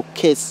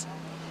showcase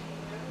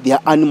their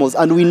animals.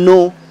 And we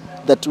know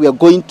that we are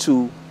going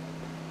to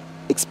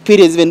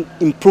experience even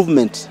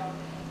improvement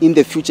in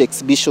the future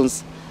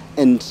exhibitions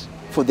and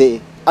for the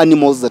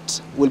animals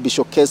that will be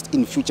showcased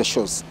in future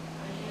shows.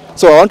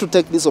 So I want to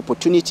take this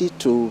opportunity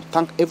to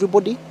thank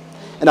everybody,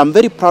 and I'm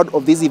very proud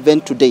of this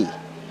event today,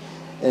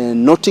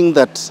 noting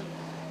that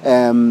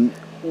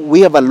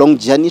we have a long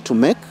journey to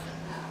make,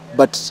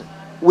 but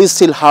we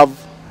still have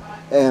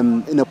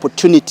an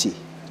opportunity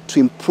to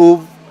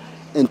improve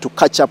and to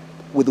catch up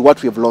with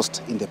what we have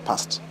lost in the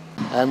past.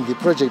 I'm the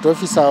project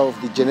officer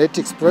of the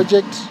genetics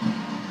project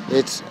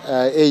at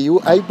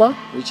AU-IBA,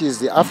 which is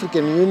the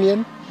African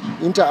Union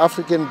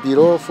Inter-African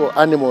Bureau for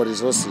Animal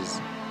Resources.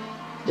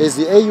 As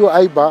the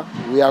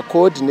AU-IBA, we are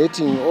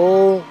coordinating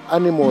all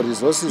animal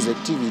resources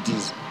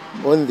activities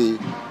on the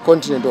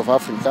continent of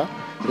Africa,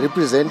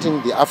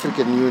 representing the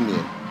African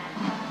Union.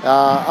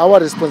 Our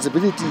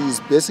responsibility is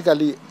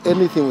basically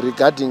anything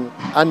regarding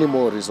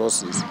animal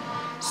resources.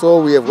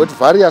 So we have got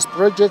various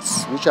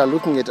projects which are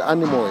looking at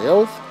animal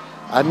health,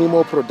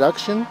 animal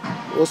production,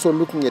 also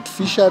looking at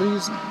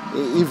fisheries,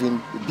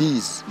 even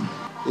bees.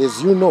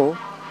 As you know,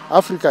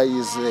 Africa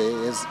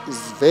is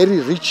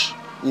very rich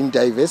in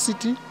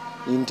diversity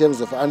in terms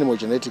of animal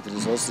genetic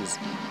resources.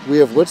 We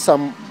have got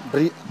some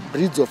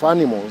breeds of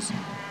animals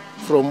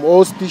from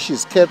all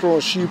species, cattle,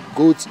 sheep,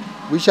 goats,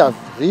 which have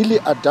really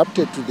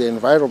adapted to the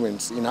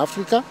environments in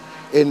Africa,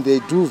 and they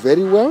do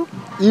very well,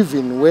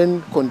 even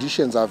when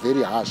conditions are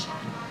very harsh.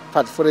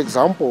 But for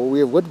example, we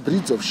have got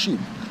breeds of sheep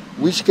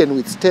which can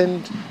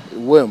withstand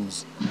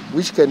worms,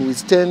 which can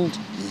withstand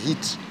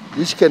heat,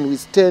 which can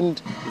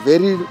withstand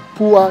very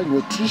poor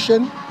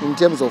nutrition in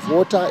terms of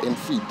water and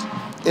feed.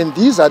 And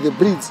these are the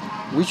breeds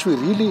which we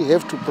really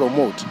have to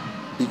promote,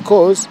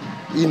 because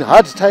in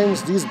hard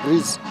times these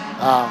breeds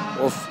are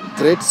of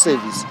great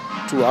service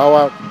to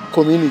our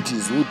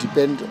communities who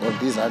depend on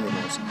these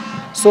animals.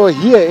 So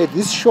here at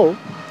this show,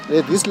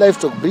 at this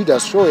Livestock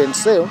Breeders Show and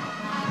Sale,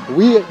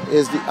 we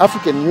as the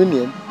African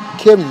Union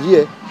came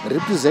here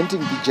representing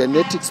the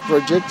genetics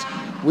project,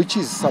 which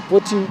is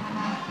supporting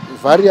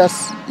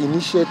various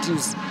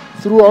initiatives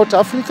throughout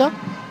Africa,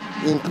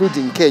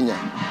 including Kenya.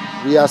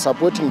 We are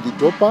supporting the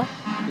Dorper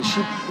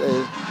Sheep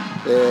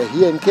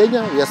here in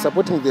Kenya. We are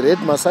supporting the Red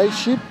Maasai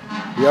Sheep.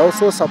 We are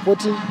also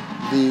supporting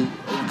the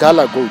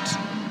Galla goat.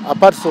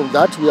 Apart from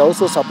that, we are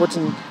also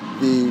supporting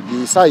the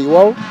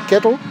Saiwao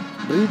cattle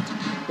breed,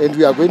 and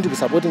we are going to be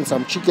supporting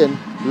some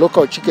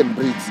local chicken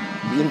breeds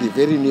in the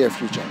very near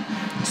future.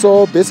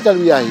 So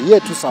basically we are here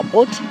to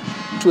support,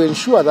 to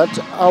ensure that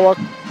our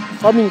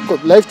farming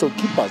livestock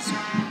keepers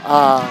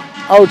are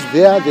out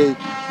there.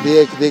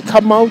 They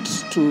come out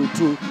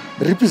to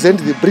represent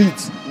the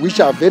breeds, which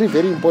are very,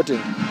 very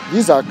important.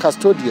 These are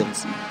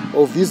custodians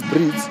of these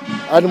breeds,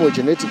 animal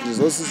genetic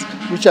resources,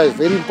 which are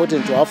very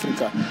important to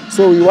Africa.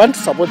 So we want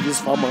to support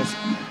these farmers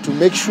to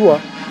make sure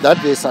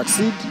that they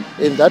succeed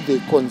and that they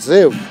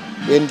conserve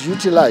and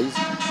utilize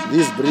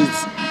these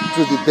breeds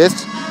to the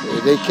best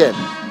they can.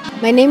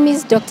 My name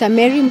is Dr.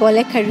 Mary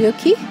Mbole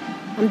Karaoke.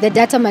 I'm the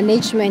data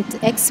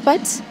management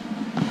expert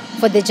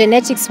for the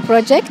genetics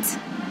project,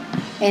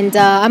 and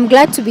I'm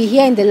glad to be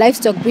here in the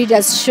Livestock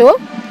Breeders Show.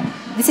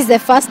 This is the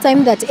first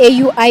time that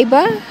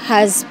AU-IBA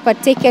has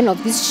partaken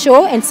of this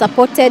show and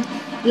supported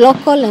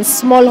local and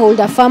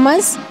smallholder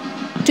farmers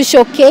to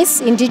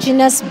showcase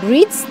indigenous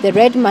breeds, the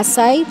Red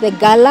Maasai, the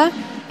Galla,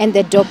 and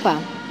the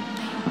Dorper.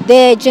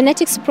 The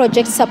genetics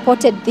project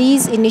supported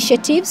these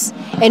initiatives,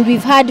 and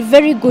we've had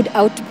very good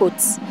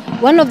outputs.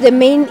 One of the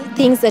main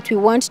things that we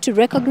want to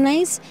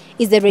recognize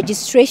is the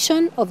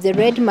registration of the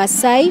Red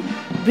Maasai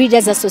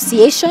Breeders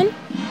Association,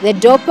 the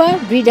Dorper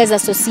Breeders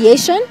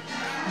Association.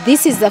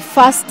 This is the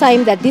first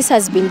time that this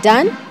has been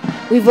done.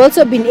 We've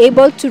also been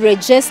able to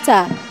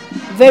register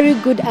very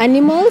good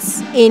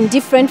animals in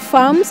different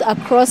farms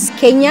across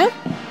Kenya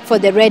for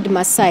the Red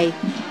Maasai.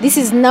 This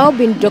is now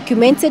been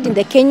documented in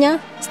the Kenya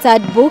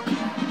Stud Book,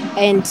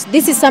 and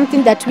this is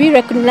something that we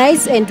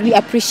recognize and we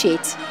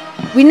appreciate.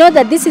 We know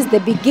that this is the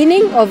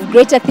beginning of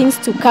greater things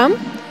to come,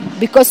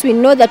 because we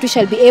know that we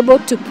shall be able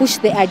to push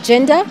the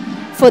agenda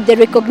for the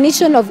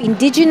recognition of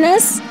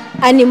indigenous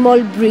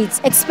animal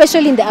breeds,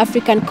 especially in the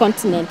African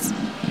continent.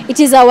 It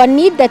is our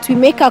need that we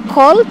make a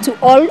call to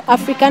all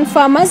African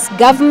farmers,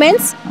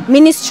 governments,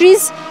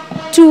 ministries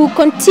to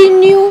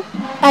continue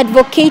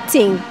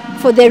advocating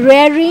for the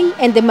rearing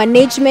and the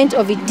management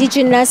of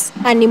indigenous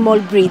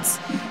animal breeds.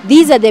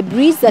 These are the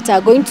breeds that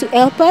are going to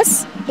help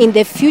us in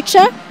the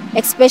future,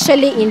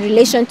 especially in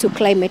relation to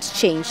climate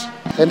change.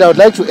 And I would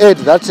like to add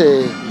that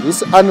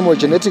this Animal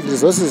Genetic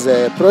Resources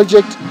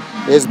project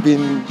has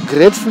been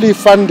gratefully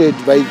funded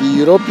by the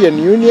European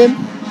Union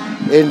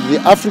and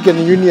the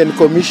African Union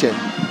Commission.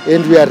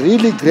 And we are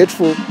really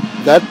grateful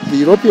that the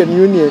European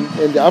Union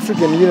and the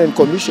African Union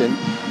Commission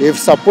have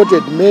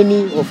supported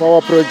many of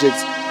our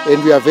projects.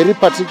 And we are in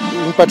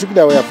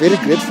particular, we are very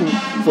grateful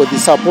for the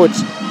support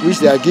which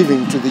they are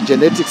giving to the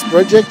genetics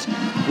project,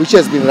 which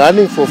has been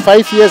running for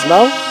 5 years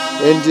now,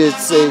 and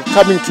it's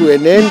coming to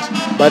an end,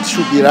 but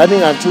should be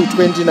running until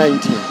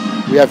 2019.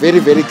 We are very,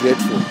 very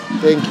grateful.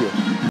 Thank you.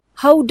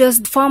 How does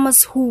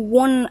farmers who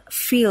won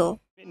feel?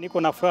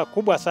 Niko na furaha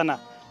kubwa sana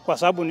kwa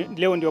sababu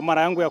leo ndio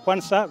mara yangu ya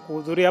kwanza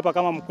kuhudhuria hapa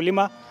kama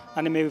mkulima,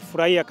 na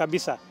nimefurahia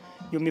kabisa.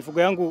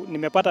 Mifugo yangu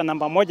nimepata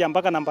namba 1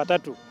 mpaka namba 3.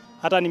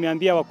 Hata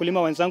nimeambia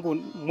wakulima wenzangu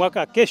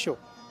mwaka kesho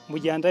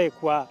mjiandae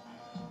kwa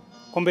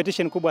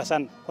competition kubwa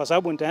sana, kwa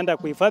sababu nitaenda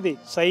kuhifadhi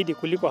zaidi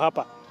kuliko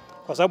hapa,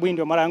 kwa sababu hii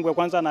ndio mara yangu ya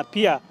kwanza, na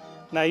pia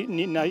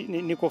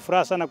niko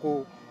furaha sana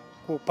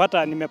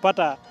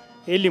nimepata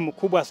elimu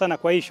kubwa sana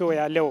kwa hii show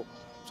ya leo.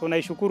 So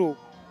naishukuru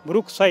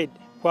Brookside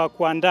kwa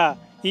kuandaa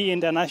hii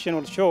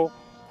international show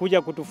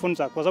kuja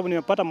kutufunza, kwa sababu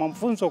nimepata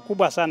mafunzo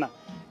kubwa sana.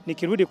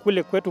 Nikirudi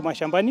kule kwetu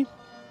mashambani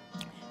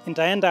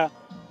nitaenda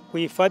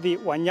kuhifadhi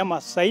wanyama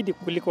zaidi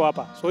kuliko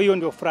hapa. So hiyo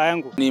ndio furaha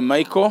yangu. Ni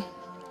Michael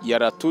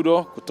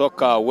Yaratudo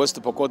kutoka West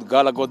Pokot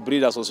Galla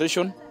Breeder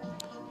Association,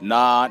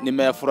 na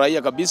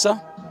nimefurahia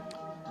kabisa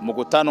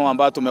mkutano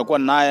ambao tumekuwa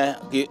naye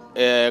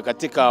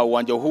katika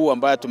uwanja huu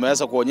ambao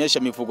tumeweza kuonyesha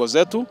mifugo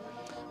zetu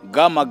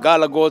kama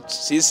Galla Goat.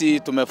 Sisi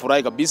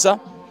tumefurahi kabisa,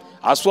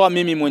 haswa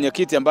mimi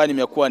mwenyekiti ambaye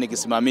nimekuwa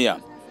nikisimamia.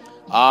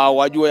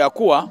 Wajua ya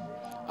kuwa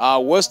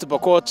West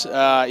Pokot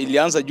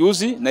ilianza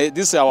juzi, na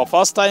this is our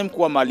first time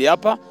kuwa mahali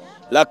hapa,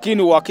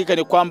 lakini uhakika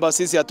ni kwamba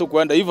sisi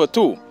hatukuenda hivyo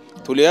tu.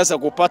 Tuliweza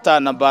kupata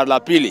namba la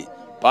 2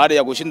 baada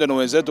ya kushinda na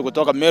wenzetu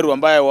kutoka Meru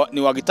ambaye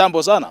ni wa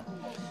kitambo sana.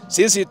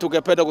 Sisi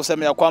tukipenda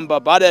kusema ya kwamba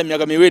baada ya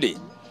miaka 2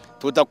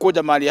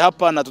 tutakuja mahali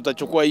hapa na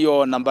tutachukua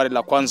hiyo nambari la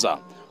 1,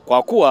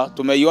 kwa kuwa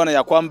tumeiona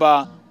ya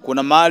kwamba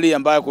kuna mahali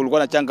ambayo kulikuwa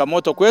na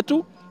changamoto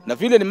kwetu, na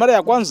vile ni mara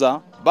ya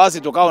kwanza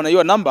basi tukao na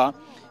hiyo namba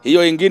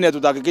hiyo ingine,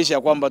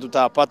 tutahakikisha kwamba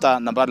tutapata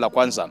nambari la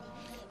 1.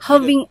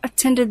 Having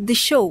attended the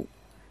show,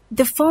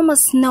 the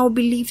farmers now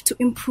believe to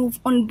improve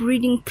on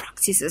breeding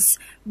practices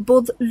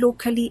both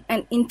locally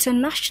and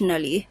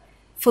internationally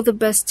for the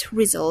best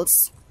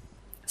results.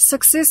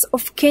 Success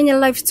of Kenya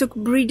Livestock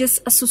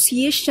Breeders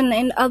Association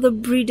and other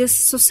breeders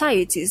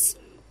societies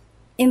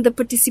in the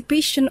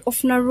participation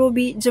of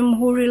Nairobi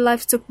Jamhuri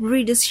Livestock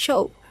Breeders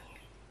Show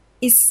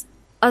is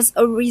as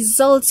a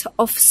result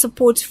of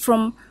support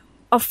from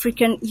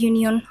African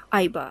Union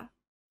IBA.